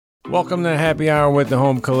Welcome to Happy Hour with the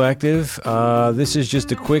Home Collective. This is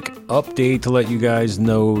just a quick update to let you guys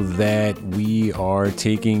know that we are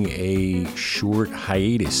taking a short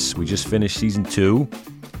hiatus. We just finished season 2,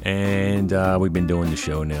 and we've been doing the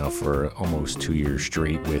show now for almost 2 years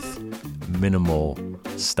straight with minimal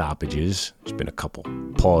stoppages. There's been a couple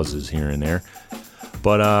pauses here and there.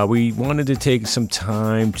 But we wanted to take some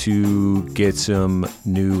time to get some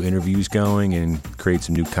new interviews going and create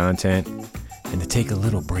some new content, and to take a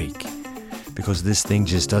little break because this thing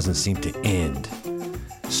just doesn't seem to end.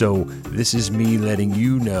 So this is me letting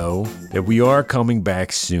you know that we are coming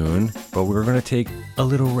back soon, but we're going to take a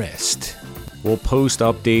little rest. We'll post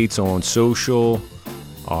updates on social.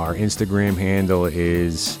 Our Instagram handle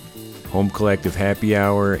is Home Collective Happy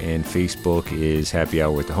Hour, and Facebook is Happy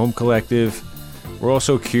Hour with the Home Collective. We're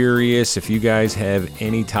also curious if you guys have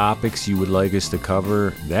any topics you would like us to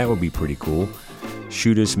cover. That would be pretty cool.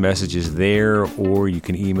 Shoot us messages there, or you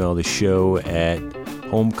can email the show at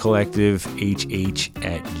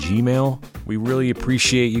homecollectivehh@gmail.com. We really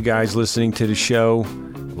appreciate you guys listening to the show.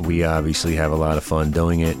 We obviously have a lot of fun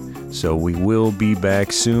doing it, so we will be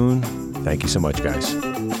back soon. Thank you so much, guys.